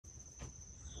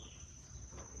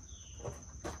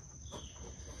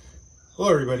Hello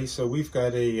everybody, so we've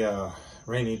got a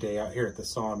rainy day out here at the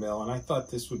sawmill, and I thought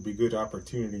this would be a good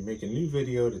opportunity to make a new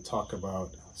video to talk about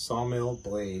sawmill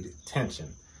blade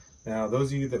tension. Now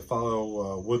those of you that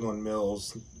follow Woodland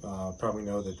Mills probably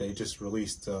know that they just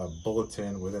released a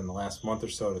bulletin within the last month or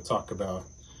so to talk about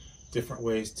different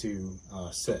ways to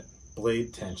set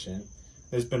blade tension.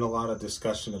 There's been a lot of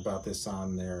discussion about this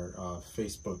on their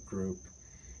Facebook group,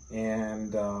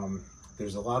 and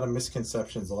there's a lot of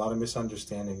misconceptions, a lot of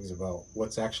misunderstandings about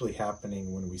what's actually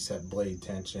happening when we set blade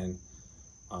tension.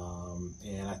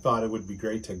 And I thought it would be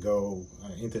great to go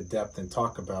into depth and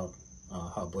talk about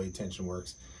how blade tension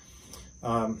works.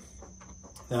 Now,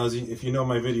 if you know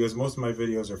my videos, most of my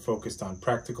videos are focused on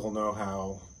practical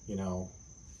know-how,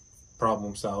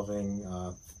 problem solving,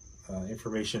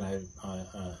 information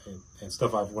and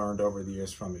stuff I've learned over the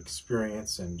years from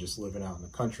experience and just living out in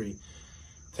the country.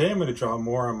 Today I'm going to draw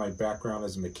more on my background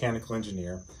as a mechanical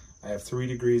engineer. I have 3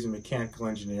 degrees in mechanical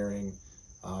engineering.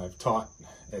 I've taught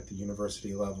at the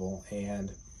university level,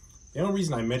 and the only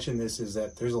reason I mention this is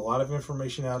that there's a lot of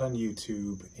information out on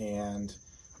YouTube, and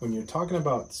when you're talking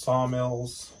about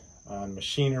sawmills,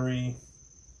 machinery,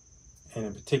 and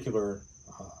in particular,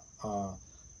 the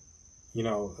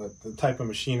type of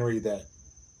machinery that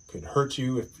could hurt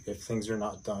you if things are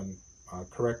not done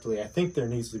correctly, I think there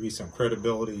needs to be some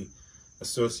credibility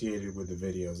associated with the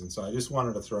videos. And so I just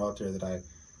wanted to throw out there that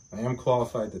I am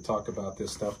qualified to talk about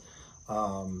this stuff,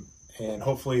 and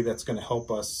hopefully that's going to help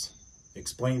us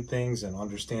explain things and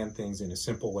understand things in a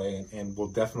simple way, and we'll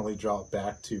definitely draw it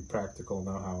back to practical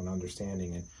know-how and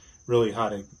understanding and really how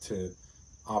to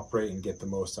operate and get the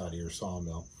most out of your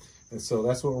sawmill. And so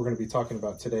that's what we're going to be talking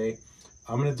about today.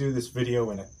 I'm going to do this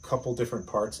video in a couple different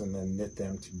parts and then knit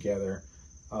them together.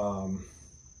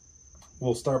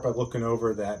 We'll start by looking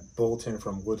over that bulletin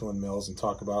from Woodland Mills and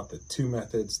talk about the 2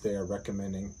 methods they are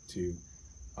recommending to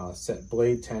set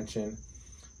blade tension.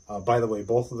 By the way,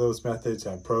 both of those methods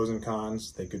have pros and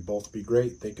cons. They could both be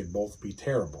great, they could both be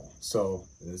terrible. So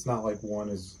it's not like one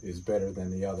is better than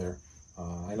the other.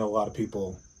 I know a lot of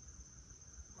people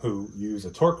who use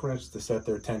a torque wrench to set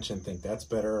their tension think that's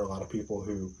better. A lot of people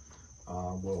who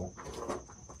will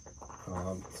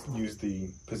use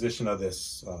the position of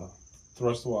this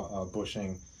thrust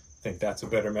bushing think that's a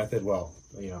better method. Well,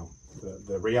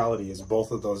 the reality is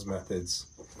both of those methods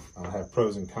have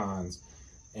pros and cons,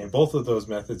 and both of those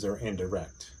methods are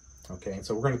indirect. Okay, and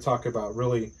so we're going to talk about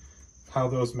really how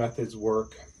those methods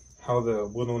work, how the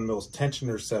Woodland Mills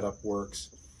tensioner setup works,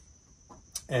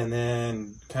 and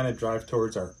then kind of drive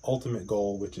towards our ultimate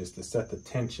goal, which is to set the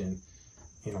tension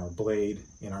in our blade,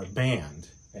 in our band.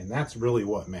 And that's really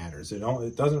what matters. It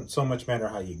doesn't so much matter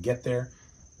how you get there.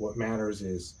 What matters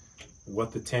is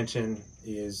what the tension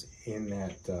is in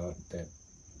that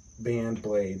band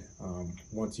blade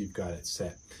once you've got it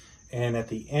set. And at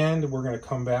the end, we're going to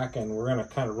come back and we're going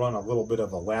to kind of run a little bit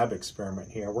of a lab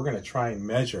experiment here. We're going to try and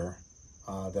measure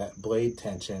that blade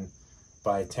tension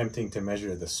by attempting to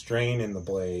measure the strain in the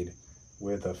blade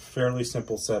with a fairly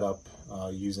simple setup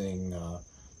using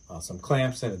some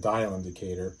clamps and a dial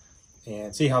indicator,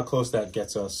 and see how close that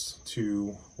gets us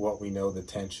to what we know the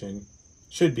tension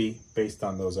should be based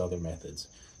on those other methods.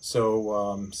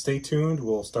 So stay tuned.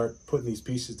 We'll start putting these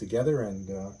pieces together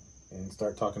and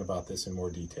start talking about this in more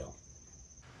detail.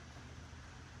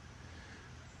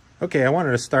 Okay, I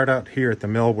wanted to start out here at the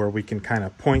mill where we can kind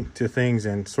of point to things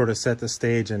and sort of set the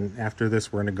stage, and after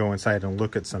this we're going to go inside and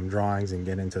look at some drawings and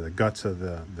get into the guts of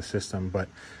the system. But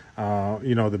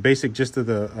the basic gist of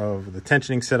the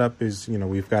tensioning setup is,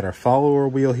 we've got our follower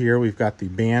wheel here, we've got the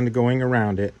band going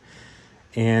around it,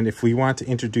 and if we want to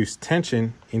introduce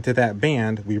tension into that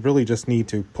band, we really just need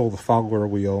to pull the follower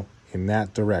wheel in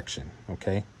that direction.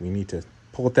 Okay, we need to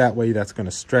pull it that way. That's going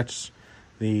to stretch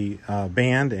the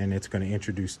band, and it's going to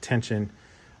introduce tension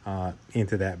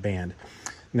into that band.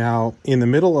 Now, in the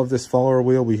middle of this follower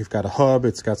wheel, we've got a hub.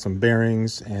 It's got some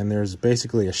bearings, and there's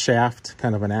basically a shaft,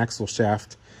 kind of an axle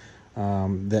shaft,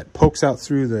 that pokes out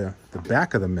through the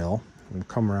back of the mill. We'll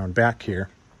come around back here,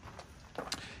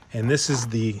 and this is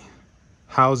the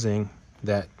housing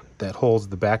that holds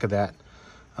the back of that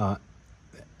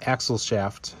axle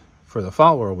shaft for the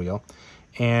follower wheel.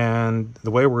 And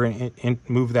the way we're going to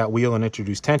move that wheel and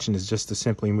introduce tension is just to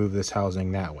simply move this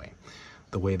housing that way.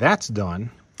 The way that's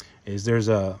done is there's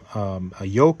a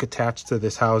yoke attached to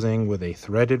this housing with a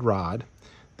threaded rod.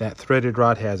 That threaded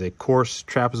rod has a coarse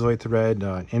trapezoid thread.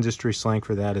 Industry slang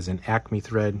for that is an Acme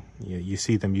thread. You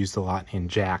see them used a lot in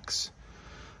jacks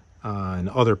and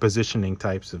other positioning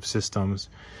types of systems.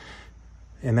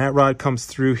 And that rod comes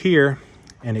through here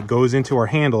and it goes into our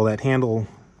handle. That handle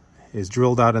is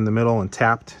drilled out in the middle and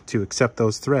tapped to accept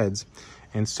those threads.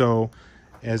 And so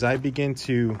as I begin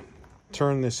to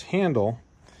turn this handle,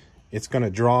 it's going to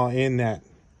draw in that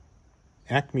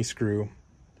Acme screw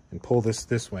and pull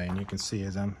this way. And you can see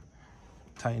as I'm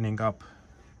tightening up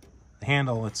the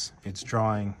handle, it's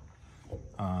drawing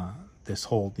this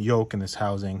whole yoke and this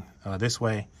housing this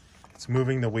way. It's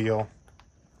moving the wheel,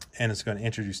 and it's going to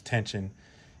introduce tension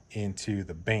into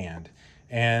the band.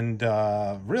 And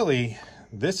really,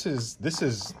 this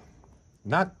is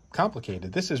not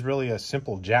complicated. This is really a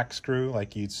simple jack screw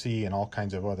like you'd see in all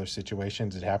kinds of other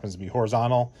situations. It happens to be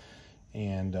horizontal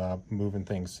and moving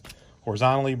things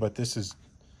horizontally, but this is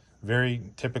very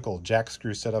typical jack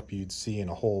screw setup you'd see in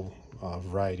a whole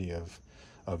variety of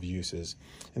uses.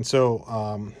 And so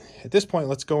at this point,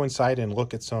 let's go inside and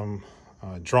look at some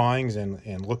drawings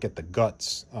and look at the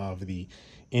guts of the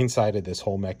inside of this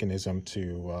whole mechanism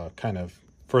to kind of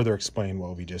further explain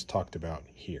what we just talked about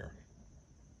here.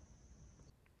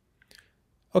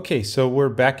 Okay, so we're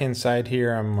back inside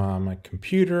here. I'm on my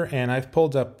computer, and I've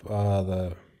pulled up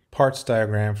the parts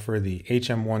diagram for the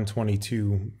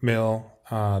HM122 mill.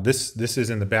 This is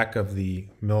in the back of the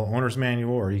mill owner's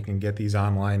manual, or you can get these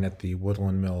online at the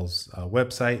Woodland Mills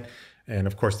website. And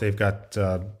of course, they've got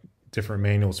different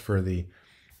manuals for the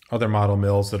other model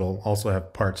mills that'll also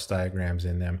have parts diagrams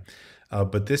in them.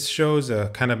 But this shows a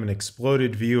kind of an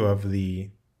exploded view of the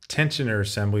tensioner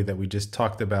assembly that we just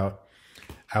talked about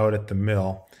out at the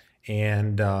mill.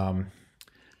 And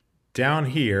down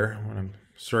here, when I'm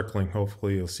circling,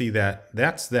 hopefully you'll see that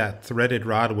that's that threaded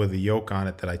rod with a yoke on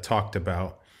it that I talked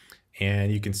about.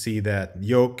 And you can see that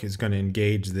yoke is going to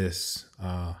engage this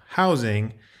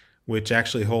housing, which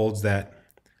actually holds that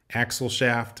axle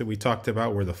shaft that we talked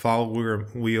about where the follower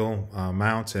wheel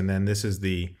mounts. And then this is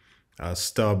the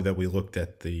stub that we looked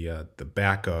at the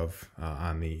back of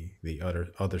on the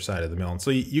other side of the mill. And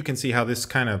so you can see how this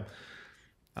kind of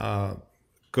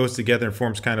goes together and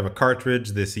forms kind of a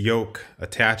cartridge. This yoke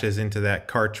attaches into that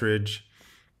cartridge.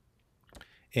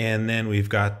 And then we've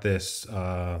got this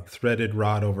threaded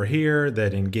rod over here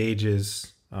that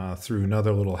engages through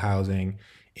another little housing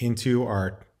into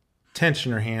our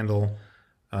tensioner handle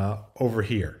over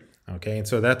here. Okay, and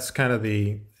so that's kind of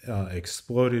the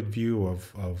exploded view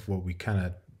of what we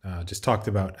kind of just talked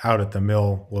about out at the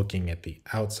mill, looking at the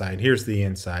outside. Here's the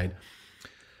inside.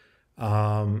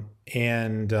 One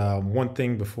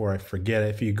thing before I forget,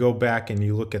 if you go back and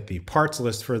you look at the parts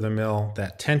list for the mill,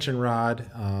 that tension rod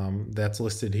that's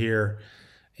listed here,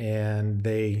 and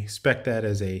they spec that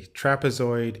as a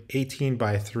trapezoid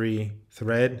 18x3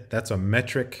 thread. That's a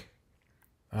metric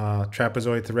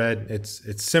trapezoid thread.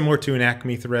 It's similar to an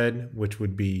Acme thread, which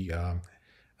would be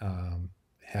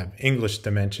have English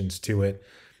dimensions to it.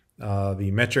 The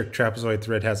metric trapezoid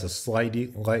thread has a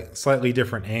slightly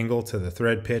different angle to the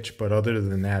thread pitch, but other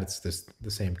than that, it's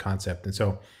the same concept. And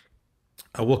so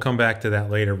we'll come back to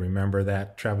that later. Remember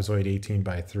that trapezoid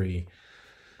 18x3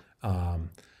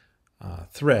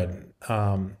 thread.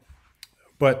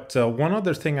 But one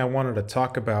other thing I wanted to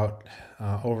talk about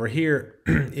over here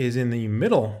is in the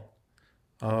middle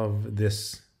of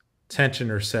this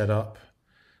tensioner setup,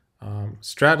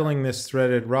 straddling this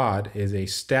threaded rod is a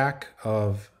stack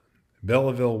of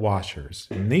Belleville washers,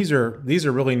 and these are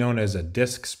really known as a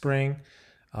disc spring.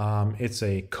 It's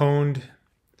a coned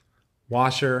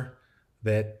washer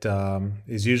that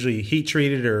is usually heat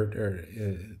treated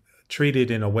or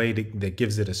treated in a way that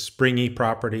gives it a springy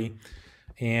property.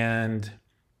 And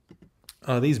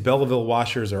these Belleville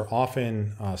washers are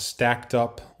often stacked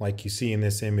up like you see in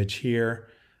this image here,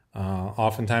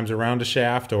 oftentimes around a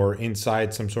shaft or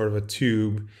inside some sort of a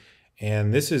tube.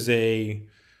 And this is a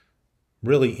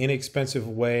really inexpensive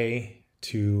way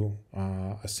to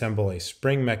assemble a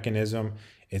spring mechanism.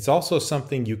 It's also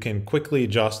something you can quickly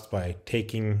adjust by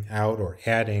taking out or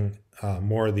adding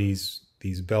more of these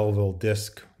Belleville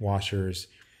disc washers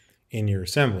in your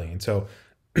assembly. And so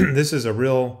this is a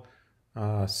real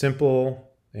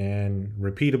simple and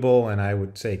repeatable, and I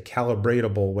would say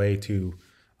calibratable way to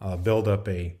build up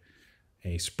a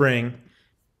spring.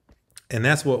 And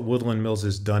that's what Woodland Mills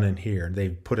has done in here.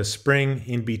 They've put a spring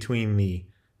in between the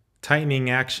tightening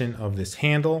action of this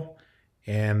handle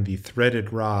and the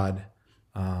threaded rod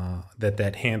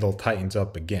that handle tightens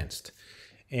up against.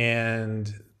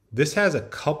 And this has a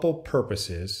couple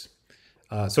purposes.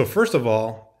 So first of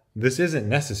all, this isn't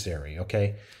necessary,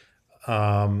 okay?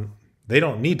 They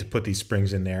don't need to put these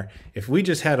springs in there. If we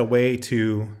just had a way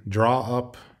to draw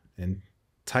up and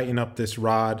tighten up this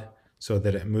rod so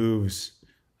that it moves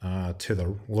to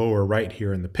the lower right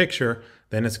here in the picture,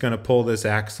 then it's going to pull this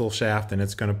axle shaft and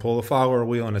it's going to pull the follower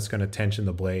wheel and it's going to tension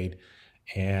the blade,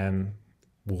 and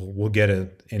we'll get an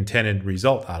intended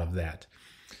result out of that.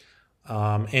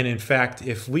 And in fact,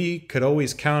 if we could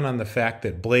always count on the fact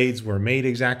that blades were made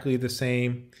exactly the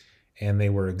same and they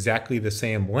were exactly the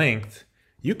same length,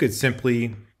 you could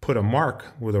simply put a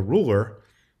mark with a ruler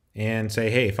and say,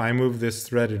 hey, if I move this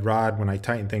threaded rod, when I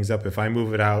tighten things up, if I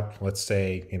move it out, let's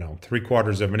say,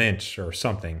 3/4 of an inch or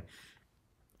something,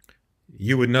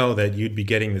 you would know that you'd be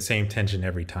getting the same tension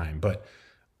every time. But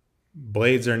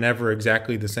blades are never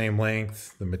exactly the same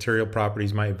length. The material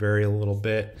properties might vary a little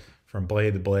bit from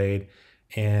blade to blade.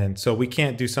 And so we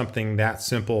can't do something that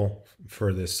simple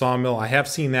for this sawmill. I have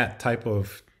seen that type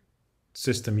of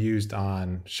system used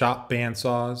on shop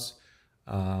bandsaws,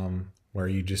 where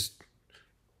you just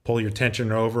pull your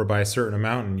tensioner over by a certain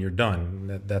amount and you're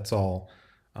done. That's all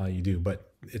you do.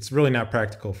 But it's really not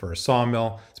practical for a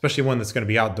sawmill, especially one that's going to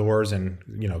be outdoors and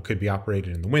could be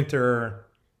operated in the winter,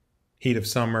 heat of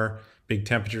summer, big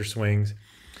temperature swings.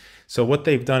 So what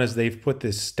they've done is they've put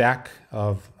this stack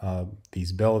of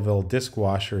these Belleville disc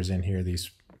washers in here,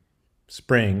 these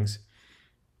springs,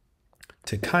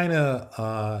 to kind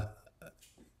of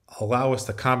allow us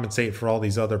to compensate for all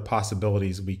these other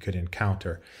possibilities we could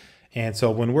encounter. And so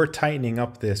when we're tightening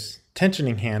up this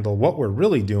tensioning handle, what we're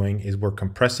really doing is we're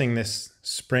compressing this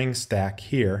spring stack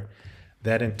here.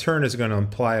 That in turn is going to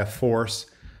imply a force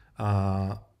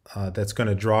that's going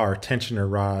to draw our tensioner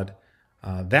rod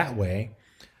that way.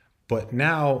 But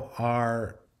now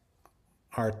our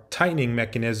tightening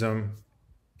mechanism,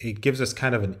 it gives us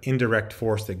kind of an indirect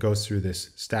force that goes through this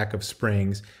stack of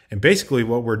springs. And basically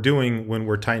what we're doing when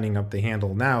we're tightening up the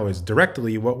handle now is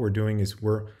directly what we're doing is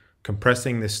we're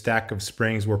compressing this stack of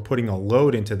springs. We're putting a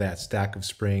load into that stack of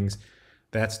springs.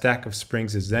 That stack of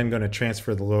springs is then going to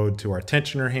transfer the load to our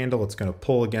tensioner handle. It's going to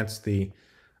pull against the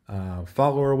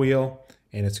follower wheel,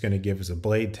 and it's going to give us a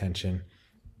blade tension.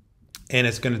 And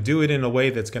it's going to do it in a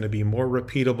way that's going to be more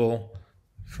repeatable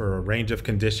for a range of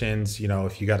conditions.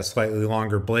 If you got a slightly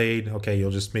longer blade, okay,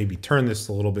 you'll just maybe turn this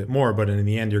a little bit more, but in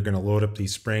the end, you're going to load up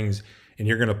these springs and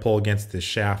you're going to pull against this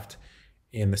shaft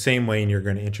in the same way, and you're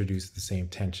going to introduce the same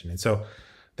tension. And so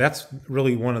that's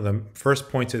really one of the first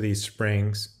points of these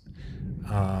springs.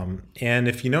 And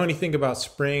if you know anything about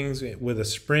springs, with a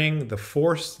spring, the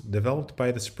force developed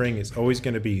by the spring is always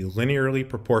going to be linearly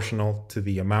proportional to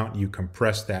the amount you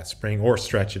compress that spring or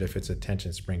stretch it if it's a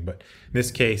tension spring. But in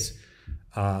this case,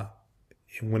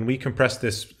 when we compress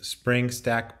this spring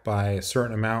stack by a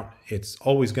certain amount, it's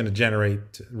always going to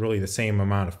generate really the same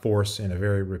amount of force in a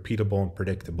very repeatable and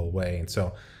predictable way. And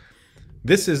so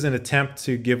this is an attempt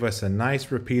to give us a nice,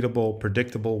 repeatable,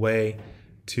 predictable way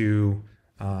to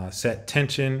set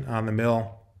tension on the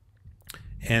mill.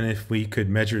 And if we could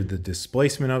measure the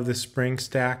displacement of the spring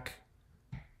stack,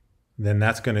 then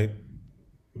that's going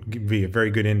to be a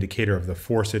very good indicator of the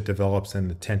force it develops and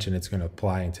the tension it's going to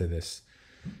apply into this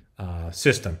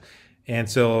system. And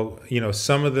so,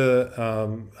 some of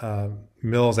the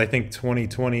mills, I think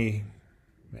 2020,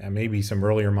 maybe some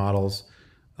earlier models,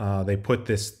 they put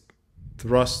this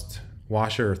thrust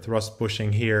washer or thrust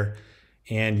bushing here,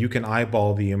 and you can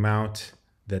eyeball the amount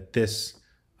that this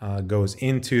goes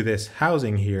into this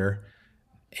housing here,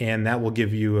 and that will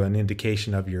give you an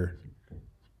indication of your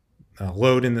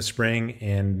load in the spring,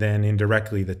 and then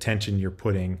indirectly the tension you're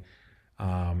putting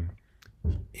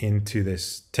into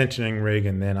this tensioning rig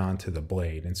and then onto the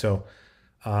blade. And so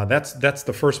that's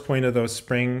the first point of those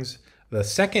springs. The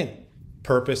second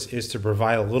purpose is to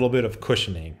provide a little bit of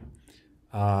cushioning.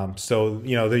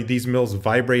 These mills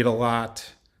vibrate a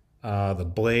lot. The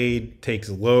blade takes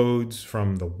loads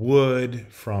from the wood,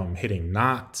 from hitting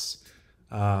knots.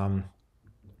 All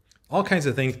kinds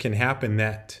of things can happen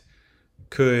that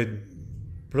could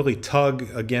really tug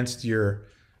against your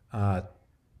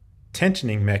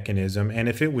tensioning mechanism. And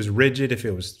if it was rigid, if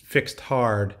it was fixed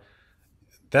hard,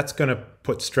 that's going to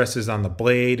put stresses on the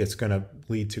blade. It's going to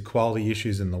lead to quality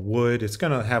issues in the wood. It's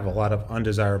going to have a lot of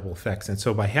undesirable effects. And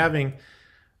so by having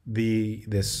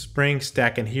this spring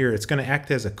stack in here, it's going to act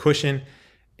as a cushion,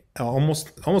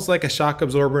 almost like a shock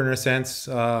absorber in a sense,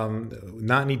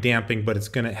 not any damping, but it's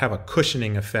going to have a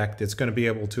cushioning effect. It's going to be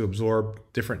able to absorb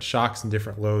different shocks and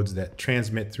different loads that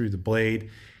transmit through the blade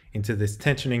into this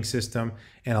tensioning system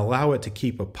and allow it to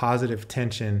keep a positive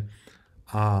tension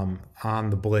on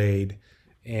the blade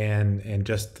and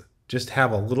just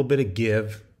have a little bit of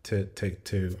give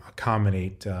to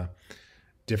accommodate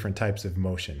different types of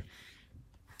motion.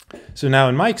 So now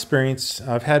in my experience,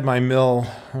 I've had my mill,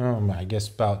 I guess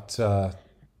about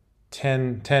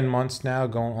 10 months now,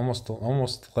 going almost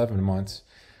 11 months.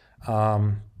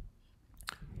 I've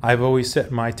always set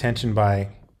my tension by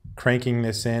cranking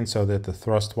this in so that the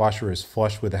thrust washer is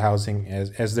flush with the housing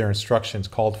as their instructions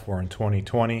called for in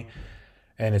 2020.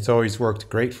 And it's always worked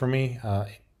great for me.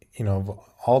 you know,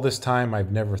 all this time,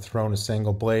 I've never thrown a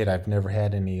single blade. I've never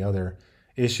had any other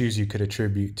issues you could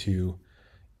attribute to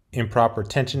improper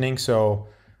tensioning. So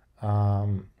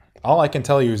all I can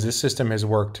tell you is this system has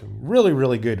worked really,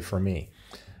 really good for me.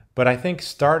 But I think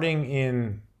starting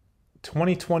in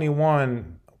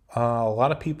 2021, a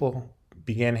lot of people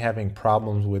began having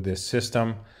problems with this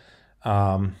system.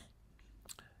 And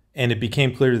it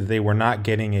became clear that they were not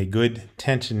getting a good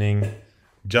tensioning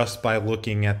just by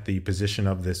looking at the position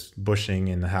of this bushing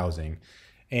in the housing.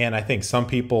 And I think some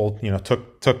people, you know,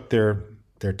 took their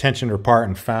tensioner apart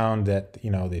and found that, you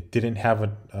know, they didn't have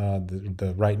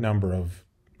the right number of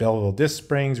Belleville disc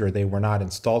springs, or they were not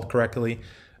installed correctly.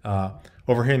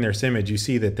 Over here in this image, you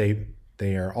see that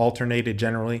they are alternated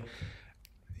generally.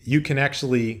 You can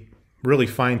actually really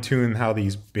fine-tune how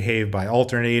these behave by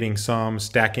alternating some,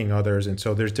 stacking others, and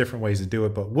so there's different ways to do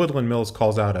it, but Woodland Mills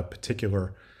calls out a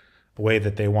particular way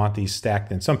that they want these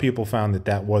stacked, and some people found that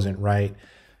that wasn't right.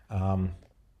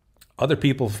 Other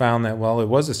people found that, well, it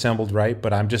was assembled right,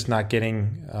 but I'm just not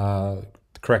getting the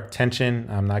correct tension.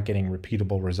 I'm not getting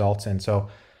repeatable results. And so,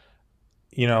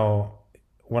 you know,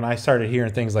 when I started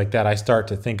hearing things like that, I start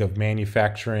to think of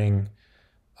manufacturing,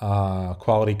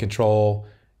 quality control,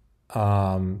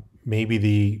 maybe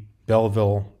the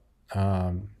Belleville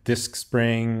disc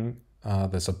spring,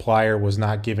 the supplier was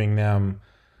not giving them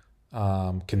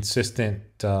consistent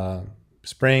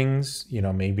springs. You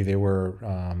know, maybe there were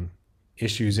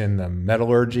issues in the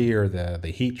metallurgy or the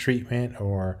heat treatment,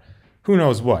 or who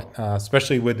knows what,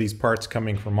 especially with these parts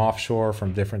coming from offshore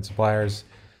from different suppliers.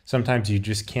 Sometimes you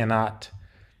just cannot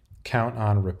count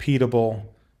on repeatable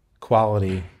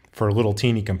quality for little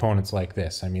teeny components like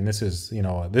this. I mean, this is, you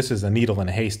know, this is a needle in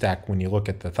a haystack when you look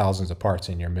at the thousands of parts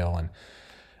in your mill. And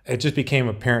it just became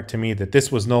apparent to me that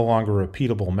this was no longer a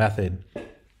repeatable method.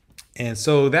 And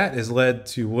so that has led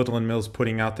to Woodland Mills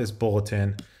putting out this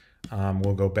bulletin.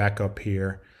 We'll go back up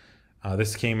here.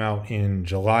 This came out in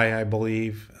July, I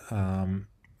believe,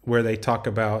 where they talk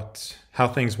about how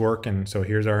things work. And so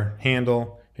here's our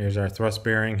handle, here's our thrust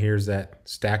bearing, here's that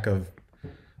stack of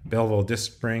Belleville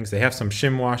disc springs. They have some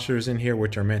shim washers in here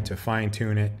which are meant to fine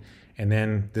tune it, and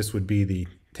then this would be the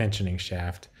tensioning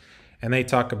shaft. And they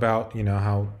talk about, you know,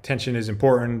 how tension is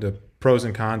important, the pros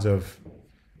and cons of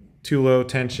too low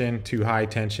tension, too high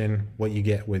tension, what you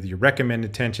get with your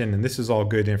recommended tension, and this is all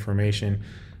good information.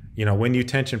 You know, when you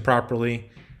tension properly,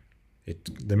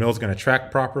 the mill's going to track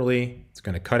properly, it's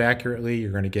going to cut accurately,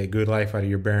 you're going to get good life out of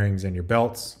your bearings and your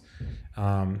belts,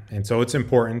 and so it's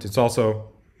important. It's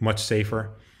also much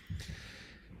safer.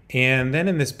 And then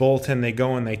in this bulletin, they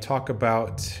go and they talk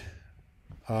about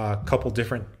a couple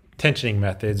different tensioning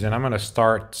methods. And I'm going to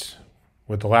start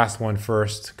with the last one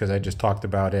first because I just talked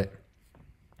about it.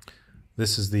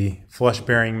 This is the flush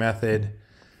bearing method,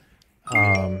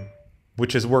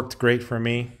 which has worked great for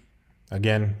me.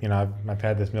 Again, you know, I've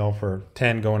had this mill for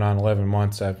 10 going on 11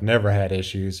 months. I've never had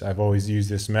issues. I've always used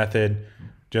this method,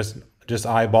 just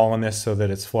eyeballing this so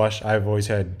that it's flush. I've always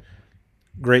had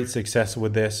great success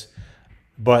with this.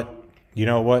 But you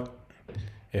know what?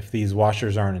 If these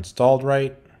washers aren't installed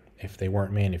right, if they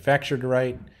weren't manufactured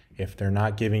right, if they're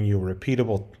not giving you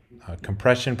repeatable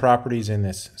compression properties in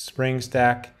this spring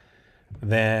stack,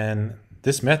 then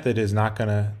this method is not going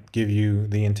to give you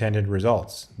the intended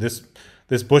results.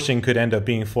 This bushing could end up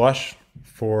being flush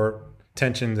for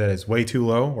tension that is way too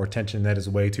low or tension that is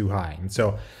way too high. And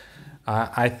so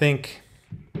I think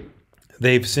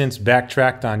they've since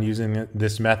backtracked on using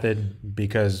this method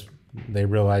because they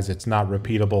realize it's not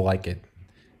repeatable like it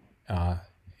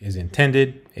is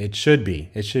intended. It should be.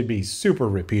 It should be super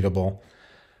repeatable,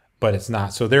 but it's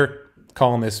not. So they're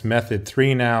calling this method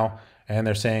 3 now, and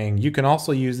they're saying you can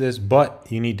also use this, but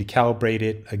you need to calibrate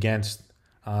it against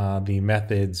the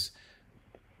methods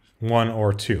 1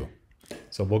 or 2.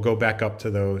 So we'll go back up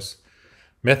to those.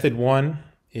 Method 1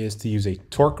 is to use a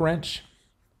torque wrench.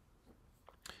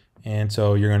 And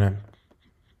so you're going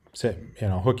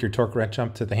to hook your torque wrench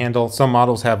up to the handle. Some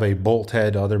models have a bolt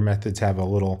head. Other methods have a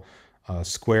little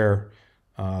square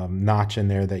notch in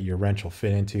there that your wrench will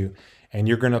fit into. And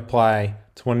you're going to apply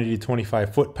 20 to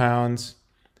 25 foot-pounds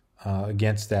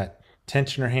against that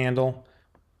tensioner handle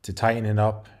to tighten it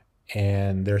up.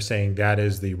 And they're saying that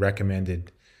is the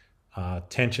recommended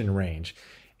tension range.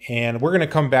 And we're going to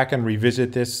come back and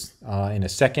revisit this in a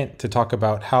second to talk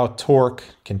about how torque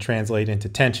can translate into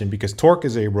tension, because torque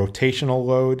is a rotational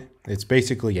load. It's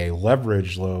basically a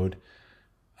leverage load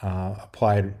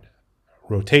applied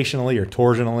rotationally or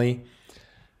torsionally.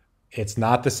 It's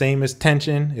not the same as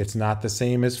tension. It's not the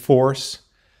same as force.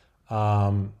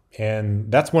 And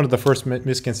that's one of the first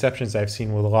misconceptions I've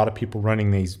seen with a lot of people running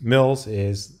these mills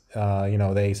is you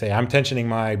know, they say, I'm tensioning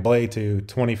my blade to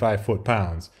 25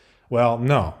 foot-pounds. Well,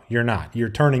 no, you're not. You're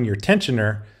turning your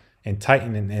tensioner and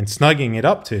tightening and snugging it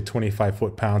up to 25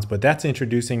 foot-pounds, but that's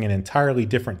introducing an entirely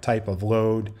different type of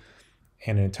load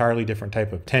and an entirely different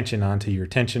type of tension onto your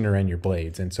tensioner and your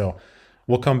blades. And so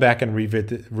we'll come back and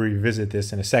revisit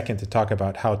this in a second to talk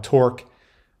about how torque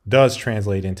does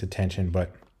translate into tension,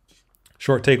 but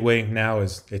short takeaway now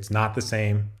is it's not the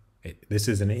same. This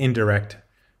is an indirect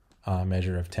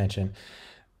measure of tension.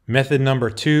 Method number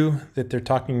 2 that they're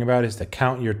talking about is to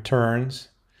count your turns.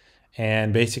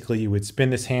 And basically you would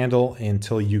spin this handle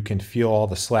until you can feel all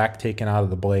the slack taken out of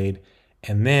the blade,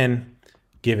 and then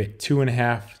give it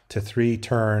 2.5 to 3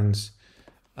 turns.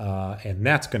 And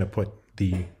that's going to put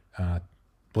the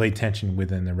blade tension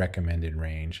within the recommended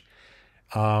range.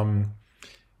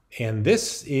 And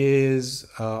this is,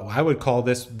 I would call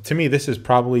this, to me, this is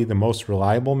probably the most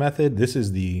reliable method. This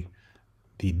is the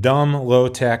dumb,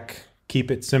 low-tech, keep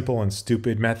it simple and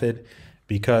stupid method,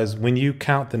 because when you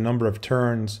count the number of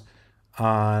turns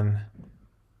on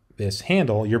this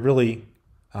handle, you're really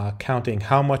counting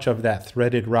how much of that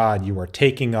threaded rod you are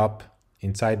taking up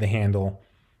inside the handle,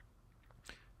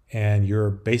 and you're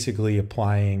basically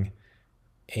applying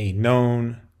a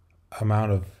known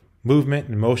amount of movement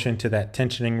and motion to that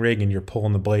tensioning rig, and you're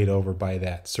pulling the blade over by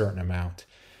that certain amount.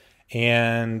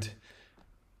 And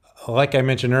like I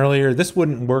mentioned earlier, this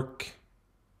wouldn't work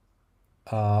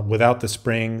without the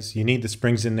springs. You need the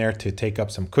springs in there to take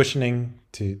up some cushioning,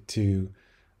 to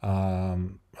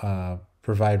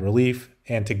provide relief,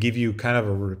 and to give you kind of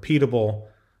a repeatable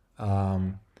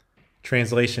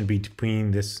translation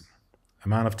between this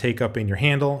amount of take up in your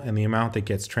handle and the amount that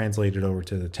gets translated over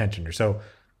to the tensioner. So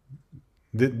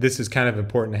this is kind of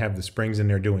important to have the springs in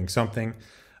there doing something.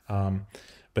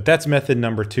 But that's method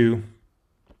number 2.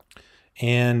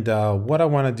 And what I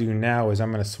want to do now is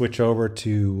I'm going to switch over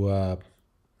to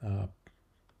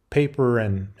paper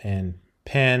and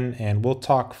pen, and we'll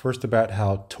talk first about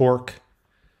how torque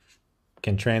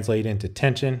can translate into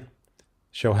tension,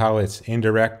 show how it's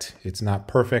indirect, it's not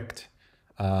perfect.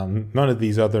 None of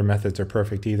these other methods are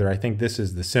perfect either. I think this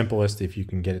is the simplest if you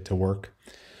can get it to work.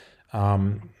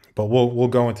 But we'll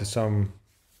go into some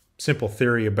simple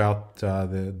theory about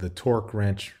the torque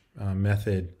wrench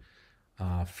method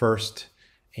first,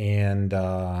 and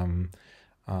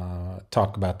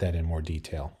talk about that in more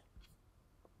detail.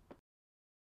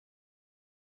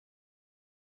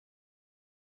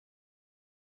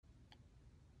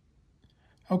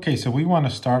 Okay, so we want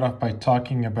to start off by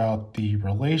talking about the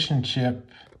relationship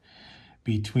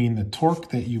between the torque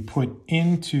that you put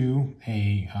into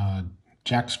a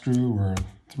jack screw or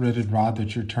threaded rod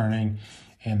that you're turning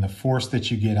and the force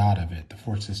that you get out of it, the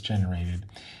force that's generated.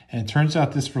 And it turns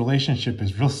out this relationship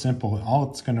is real simple. All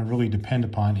it's going to really depend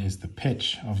upon is the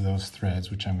pitch of those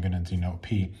threads, which I'm going to denote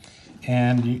P.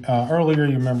 And earlier,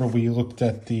 you remember we looked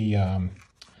at the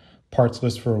parts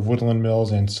list for Woodland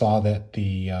Mills and saw that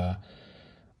the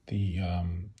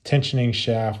tensioning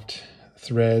shaft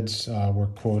threads were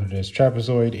quoted as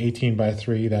trapezoid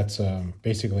 18x3. That's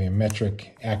basically a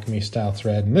metric Acme style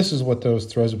thread. And this is what those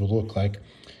threads would look like.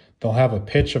 They'll have a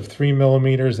pitch of 3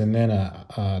 millimeters and then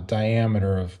a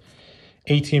diameter of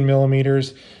 18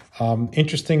 millimeters.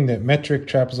 Interesting that metric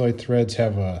trapezoid threads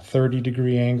have a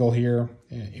 30-degree angle here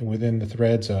within the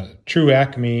threads. A true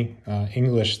Acme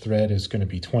English thread is going to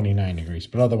be 29 degrees,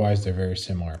 but otherwise they're very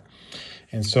similar.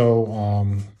 And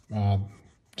so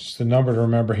just the number to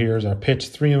remember here is our pitch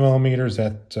 3 millimeters.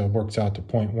 That works out to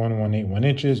 0.1181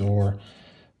 inches or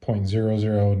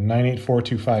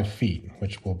 0.0098425 feet,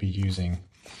 which we'll be using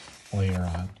later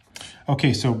on.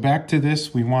 Okay, so back to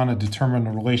this, we want to determine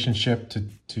the relationship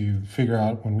to figure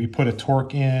out when we put a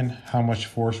torque in, how much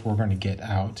force we're going to get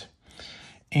out.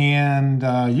 And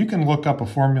you can look up a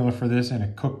formula for this in a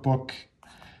cookbook,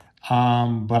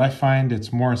 but I find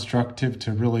it's more instructive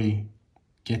to really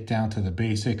get down to the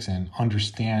basics and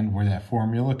understand where that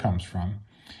formula comes from.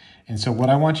 And so what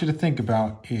I want you to think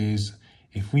about is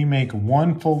if we make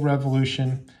one full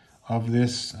revolution of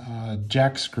this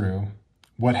jack screw,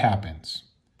 what happens?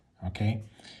 Okay,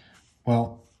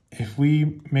 well, if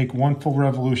we make one full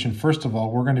revolution, first of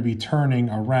all, we're going to be turning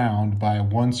around by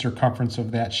one circumference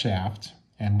of that shaft,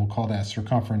 and we'll call that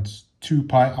circumference 2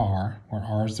 pi r, where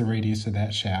r is the radius of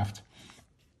that shaft.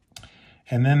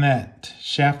 And then that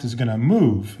shaft is going to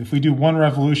move. If we do one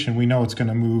revolution, we know it's going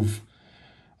to move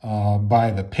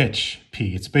by the pitch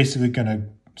P. It's basically going to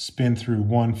spin through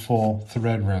one full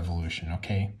thread revolution,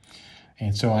 okay?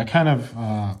 And so I kind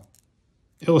of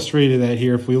illustrated that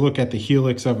here. If we look at the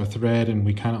helix of a thread and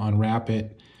we kind of unwrap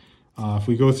it, if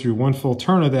we go through one full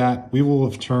turn of that, we will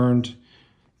have turned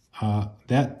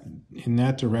that in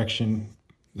that direction,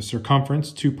 the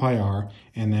circumference 2 pi r,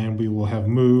 and then we will have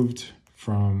moved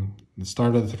from the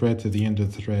start of the thread to the end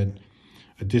of the thread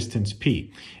a distance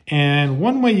p. And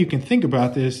one way you can think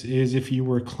about this is if you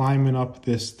were climbing up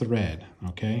this thread,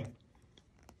 okay?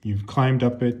 You've climbed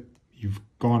up it, you've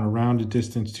gone around a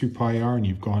distance 2 pi r, and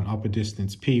you've gone up a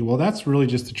distance p. Well, that's really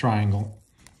just a triangle.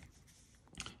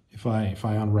 If I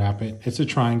unwrap it, it's a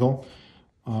triangle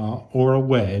or a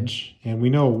wedge. And we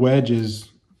know a wedge is,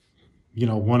 you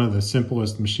know, one of the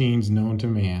simplest machines known to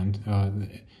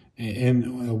man.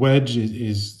 And a wedge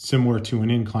is similar to an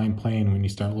inclined plane when you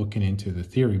start looking into the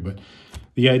theory. But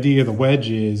the idea of the wedge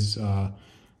is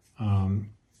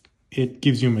it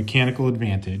gives you a mechanical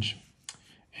advantage.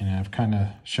 And I've kind of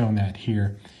shown that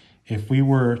here. If we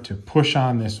were to push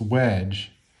on this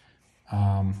wedge,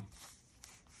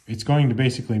 it's going to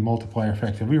basically multiply our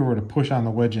effect. If we were to push on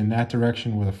the wedge in that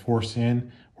direction with a force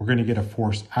in, we're going to get a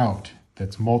force out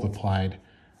that's multiplied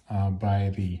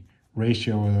by the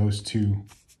ratio of those two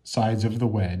sides of the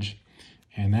wedge.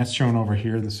 And that's shown over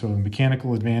here. So the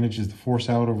mechanical advantage is the force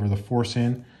out over the force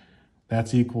in.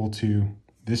 That's equal to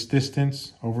this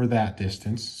distance over that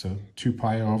distance, so 2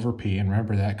 pi over p. And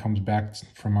remember, that comes back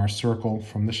from our circle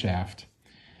from the shaft.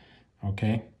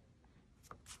 Okay.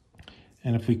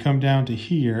 And if we come down to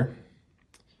here,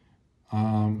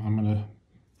 I'm going to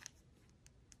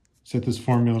set this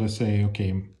formula to say,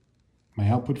 okay, my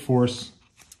output force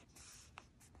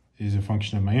is a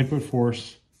function of my input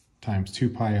force times 2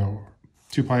 pi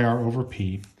r over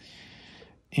p.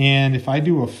 And if I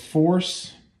do a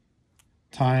force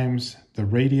times the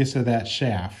radius of that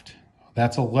shaft,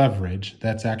 that's a leverage.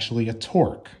 That's actually a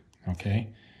torque, okay?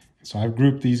 So I've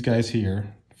grouped these guys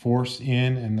here, force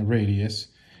in and the radius,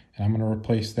 and I'm going to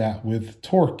replace that with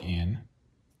torque in.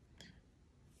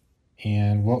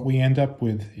 And what we end up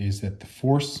with is that the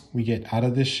force we get out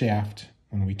of this shaft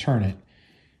when we turn it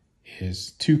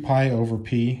is 2 pi over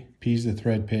p, p is the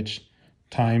thread pitch,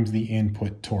 times the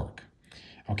input torque.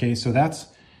 Okay, so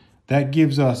that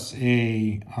gives us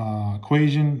a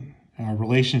equation, a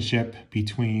relationship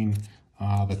between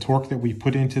the torque that we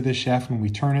put into this shaft when we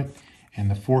turn it and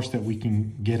the force that we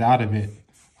can get out of it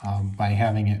by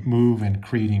having it move and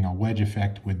creating a wedge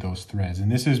effect with those threads.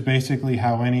 And this is basically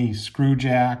how any screw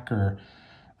jack or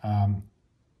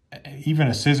even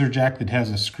a scissor jack that has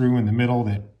a screw in the middle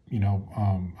that, you know,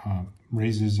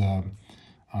 raises a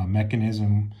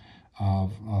mechanism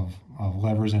of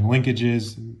levers and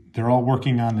linkages, they're all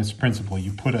working on this principle.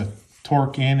 You put a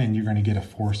torque in and you're going to get a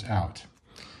force out.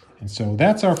 And so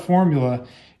that's our formula,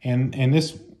 and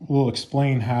this will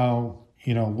explain how,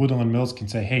 you know, Woodland Mills can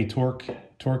say, hey, torque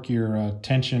your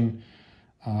tension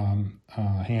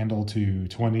handle to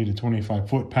 20 to 25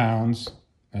 foot-pounds.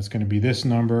 That's going to be this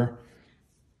number.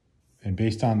 And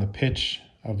based on the pitch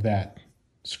of that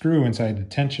screw inside the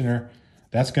tensioner,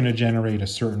 that's going to generate a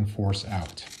certain force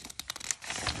out.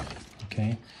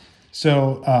 Okay,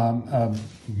 so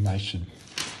I should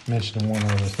mention one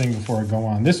other thing before I go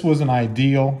on. This was an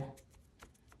ideal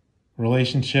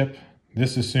relationship.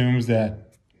 This assumes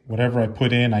that whatever I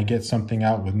put in, I get something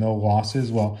out with no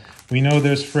losses. Well, we know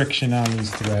there's friction on these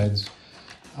threads.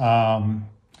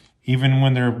 Even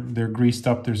when they're greased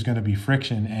up, there's going to be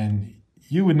friction. And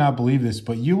you would not believe this,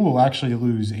 but you will actually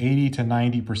lose 80 to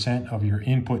 90% of your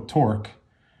input torque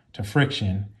to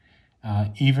friction,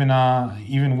 even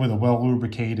with a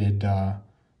well-lubricated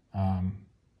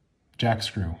jack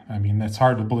screw. I mean, that's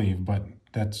hard to believe, but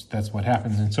that's what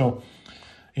happens. And so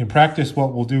in practice,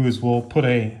 what we'll do is we'll put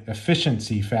a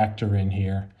efficiency factor in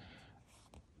here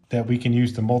that we can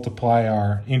use to multiply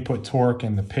our input torque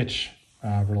and the pitch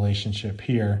relationship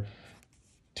here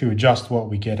to adjust what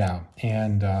we get out.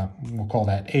 And we'll call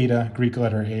that eta, Greek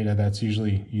letter eta. That's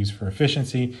usually used for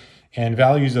efficiency. And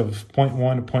values of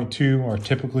 0.1 to 0.2 are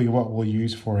typically what we'll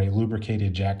use for a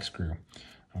lubricated jack screw.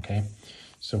 Okay,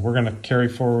 so we're going to carry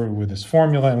forward with this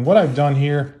formula. And what I've done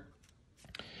here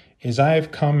is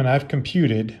I've come and I've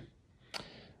computed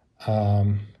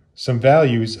some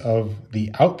values of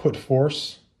the output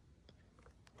force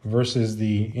versus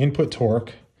the input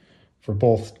torque for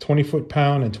both 20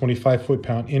 foot-pound and 25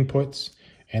 foot-pound inputs,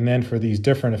 and then for these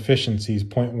different efficiencies,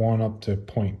 0.1 up to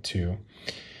 0.2.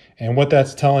 And what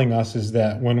that's telling us is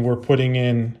that when we're putting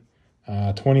in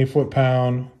 20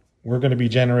 foot-pound, we're going to be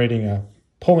generating a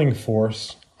pulling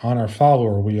force on our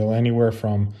follower wheel anywhere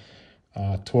from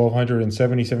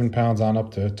 1,277 pounds on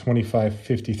up to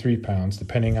 2,553 pounds,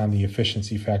 depending on the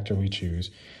efficiency factor we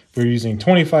choose. If we're using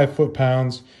 25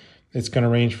 foot-pounds, it's going to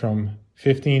range from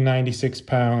 1,596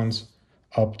 pounds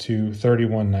up to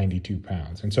 3,192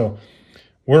 pounds. And so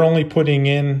we're only putting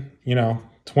in, you know,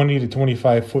 20 to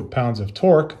 25 foot-pounds of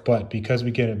torque, but because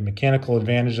we get a mechanical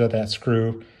advantage of that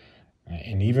screw,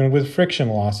 and even with friction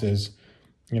losses,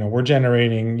 we're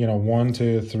generating, 1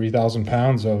 to 3,000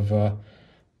 pounds of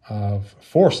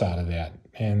force out of that.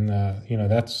 And,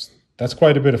 that's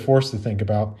quite a bit of force to think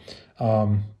about.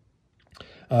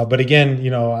 But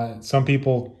again, some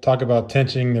people talk about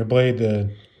tensioning their blade to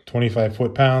 25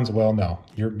 foot-pounds. Well, no,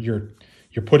 you're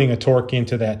putting a torque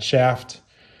into that shaft,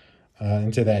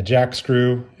 into that jack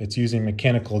screw. It's using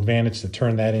mechanical advantage to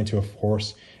turn that into a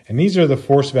force. And these are the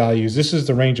force values. This is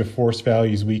the range of force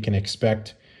values we can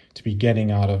expect to be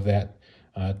getting out of that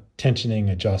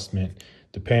tensioning adjustment,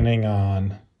 depending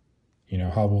on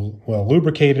how well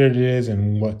lubricated it is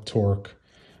and what torque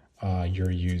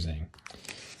you're using.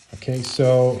 Okay,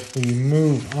 so we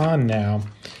move on now.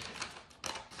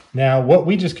 Now, what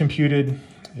we just computed,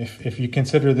 if you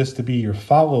consider this to be your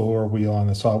follower wheel on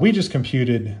the saw, we just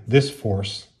computed this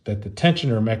force that the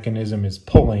tensioner mechanism is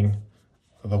pulling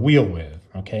the wheel with,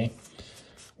 okay?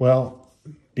 Well,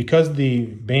 because the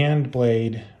band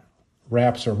blade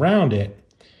wraps around it,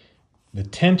 the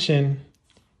tension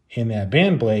in that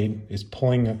band blade is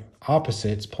pulling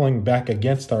opposite. It's pulling back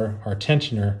against our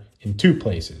tensioner in two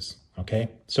places, okay?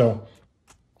 So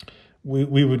we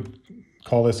would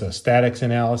call this a statics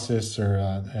analysis or,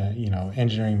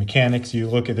 engineering mechanics. You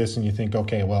look at this and you think,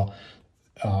 okay, well,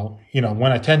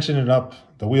 when I tension it up,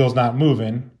 the wheel's not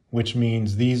moving, which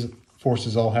means these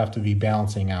forces all have to be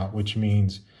balancing out, which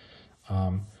means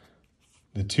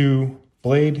the two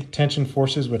blade tension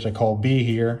forces, which I call B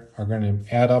here, are going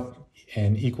to add up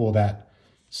and equal that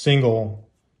single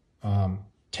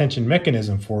tension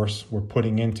mechanism force we're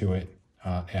putting into it,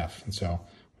 F. And so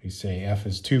we say F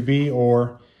is 2B,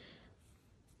 or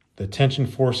the tension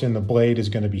force in the blade is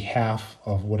going to be half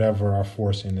of whatever our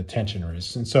force in the tensioner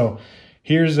is. And so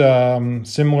here's a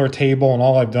similar table, and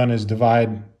all I've done is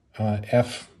divide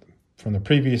F from the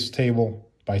previous table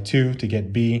by 2 to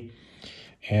get B.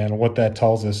 And what that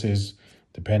tells us is,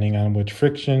 depending on which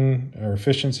friction or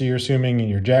efficiency you're assuming in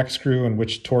your jack screw and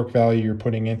which torque value you're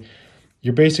putting in,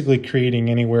 you're basically creating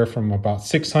anywhere from about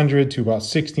 600 to about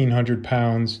 1,600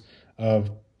 pounds of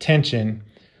tension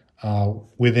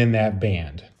within that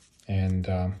band. And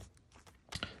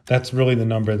that's really the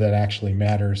number that actually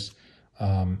matters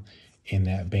in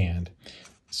that band.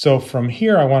 So from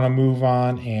here, I want to move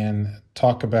on and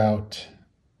talk about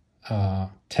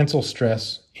tensile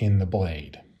stress in the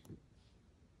blade.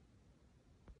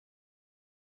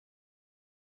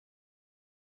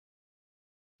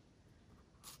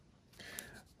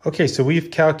 Okay, so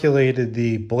we've calculated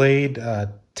the blade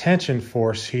tension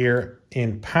force here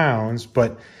in pounds,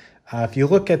 but if you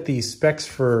look at the specs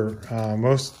for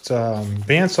most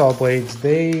bandsaw blades,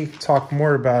 they talk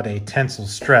more about a tensile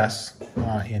stress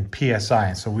in PSI,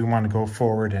 and so we want to go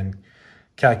forward and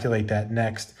calculate that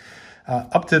next.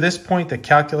 Up to this point, the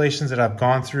calculations that I've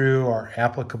gone through are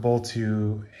applicable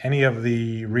to any of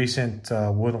the recent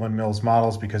Woodland Mills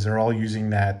models because they're all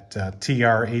using that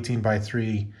TR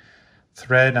 18x3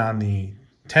 thread on the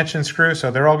tension screw.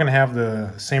 So they're all going to have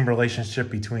the same relationship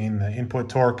between the input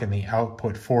torque and the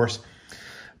output force.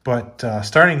 But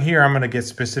starting here, I'm going to get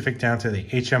specific down to the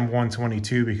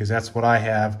HM122 because that's what I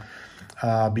have.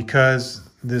 Because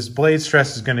this blade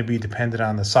stress is going to be dependent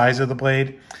on the size of the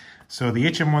blade. So the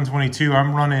HM122,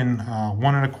 I'm running 1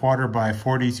 1/4 by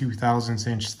 42 thousandths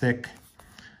inch thick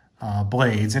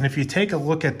blades. And if you take a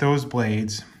look at those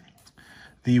blades,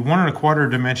 the 1 1/4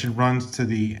 dimension runs to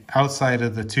the outside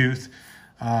of the tooth,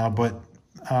 but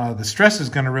the stress is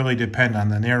going to really depend on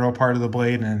the narrow part of the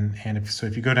blade. And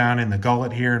if you go down in the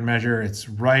gullet here and measure, it's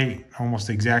right almost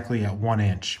exactly at 1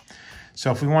 inch. So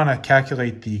if we want to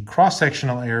calculate the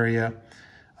cross-sectional area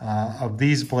of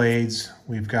these blades,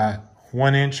 we've got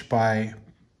 1 inch by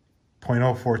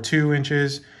 0.042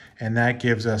 inches, and that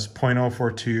gives us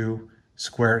 0.042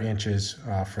 square inches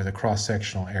for the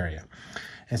cross-sectional area.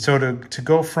 And so to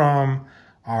go from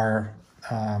our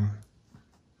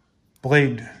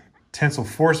blade tensile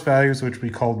force values, which we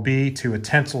called B, to a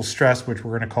tensile stress, which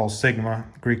we're going to call sigma,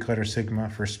 Greek letter sigma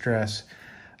for stress,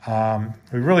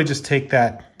 we really just take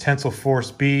that tensile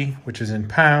force B, which is in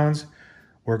pounds.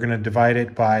 We're going to divide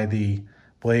it by the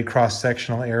blade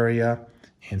cross-sectional area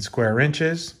in square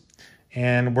inches,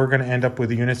 and we're going to end up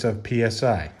with units of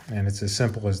PSI, and it's as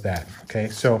simple as that. Okay,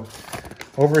 so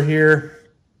over here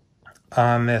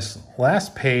on this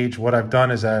last page, what I've done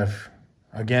is I've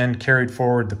again carried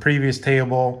forward the previous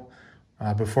table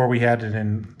before we had it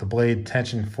in the blade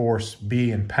tension force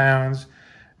B in pounds.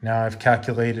 Now I've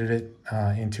calculated it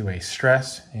into a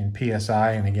stress in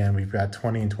PSI, and again we've got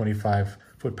 20 and 25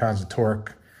 foot-pounds of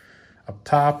torque up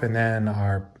top, and then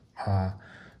our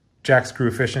jack screw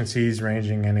efficiencies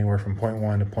ranging anywhere from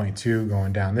 0.1 to 0.2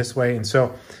 going down this way. And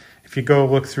so if you go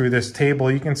look through this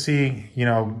table, you can see, you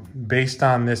know, based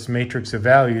on this matrix of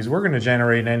values, we're going to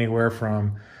generate anywhere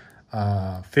from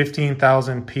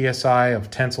 15,000 PSI of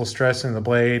tensile stress in the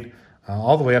blade,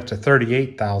 all the way up to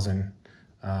 38,000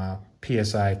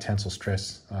 PSI tensile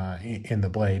stress in the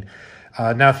blade.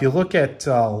 Now, if you look at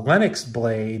Lennox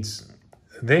blades,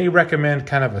 they recommend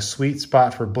kind of a sweet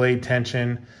spot for blade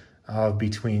tension of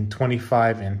between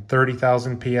 25 and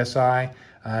 30,000 PSI.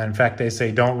 In fact, they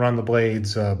say don't run the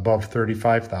blades above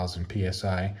 35,000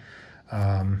 PSI.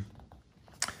 And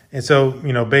so,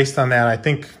 you know, based on that, I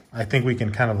think we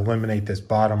can kind of eliminate this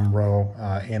bottom row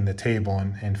in the table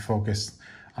and focus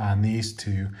on these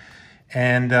two.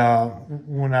 And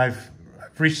when I've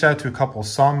reached out to a couple of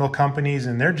sawmill companies,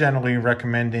 and they're generally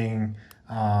recommending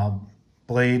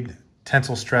blade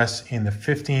tensile stress in the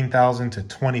 15,000 to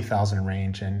 20,000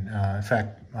 range. And in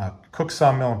fact, Cook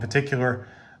Sawmill in particular,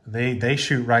 they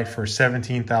shoot right for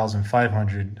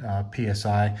 17,500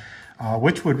 PSI,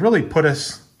 which would really put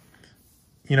us,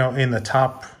 you know, in the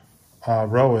top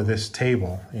row of this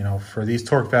table. You know, for these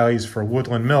torque values for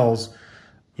Woodland Mills,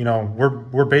 you know,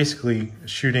 we're basically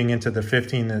shooting into the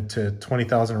 15 to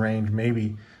 20,000 range,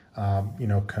 maybe, you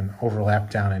know, can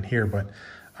overlap down in here, but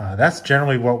that's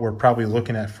generally what we're probably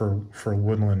looking at for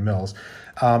Woodland Mills.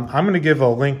 I'm going to give a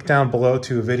link down below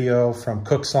to a video from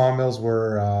Cook Sawmills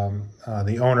where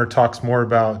the owner talks more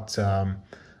about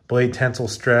blade tensile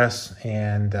stress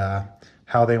and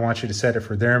how they want you to set it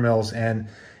for their mills. And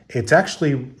it's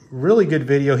actually really good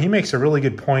video. He makes a really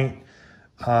good point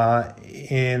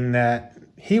in that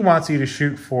he wants you to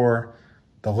shoot for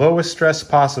the lowest stress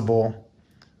possible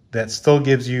that still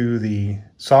gives you the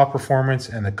saw performance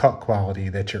and the cut quality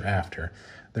that you're after.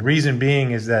 The reason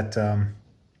being is that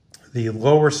the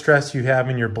lower stress you have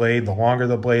in your blade, the longer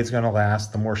the blade's going to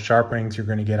last, the more sharpenings you're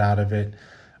going to get out of it.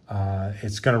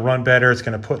 It's going to run better. It's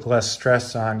going to put less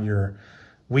stress on your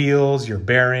wheels, your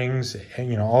bearings, and,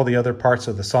 you know, all the other parts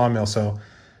of the sawmill. So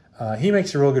he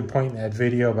makes a real good point in that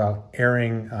video about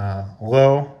airing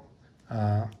low,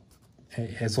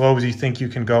 as low as you think you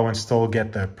can go and still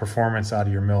get the performance out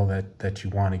of your mill that you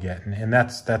want to get. And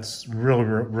that's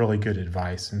really good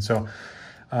advice. And so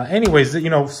anyways, you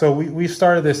know, so we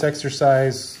started this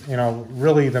exercise, you know,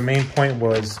 really the main point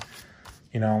was,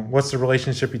 you know, what's the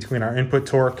relationship between our input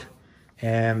torque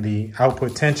and the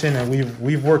output tension? And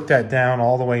we've worked that down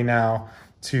all the way now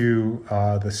to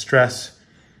the stress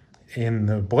in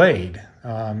the blade.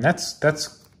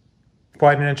 That's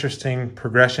quite an interesting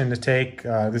progression to take.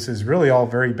 This is really all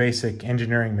very basic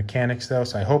engineering mechanics though,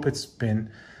 so I hope it's been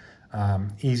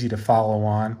easy to follow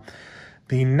on.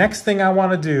 The next thing I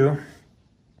want to do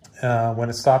when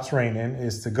it stops raining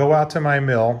is to go out to my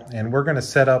mill, and we're going to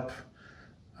set up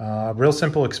a real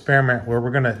simple experiment where we're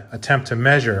going to attempt to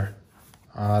measure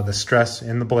the stress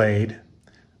in the blade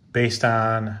based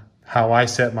on how I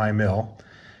set my mill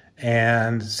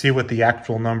and see what the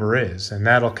actual number is. And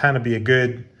that'll kind of be a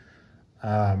good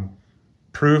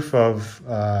proof of,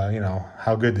 you know,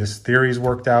 how good this theory's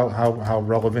worked out, how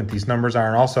relevant these numbers are.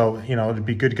 And also, you know, it'd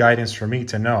be good guidance for me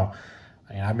to know.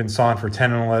 I mean, I've been sawing for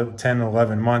 10 and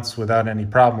 11 months without any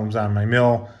problems on my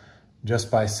mill just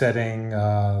by setting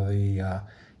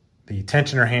the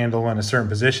tensioner handle in a certain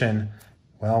position.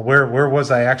 Well, where was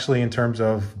I actually in terms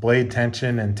of blade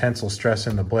tension and tensile stress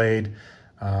in the blade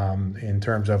in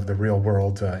terms of the real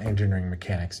world engineering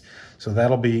mechanics? So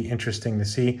that'll be interesting to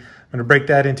see. I'm going to break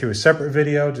that into a separate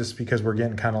video just because we're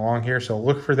getting kind of long here. So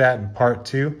look for that in part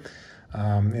 2.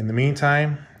 In the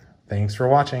meantime, thanks for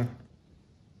watching.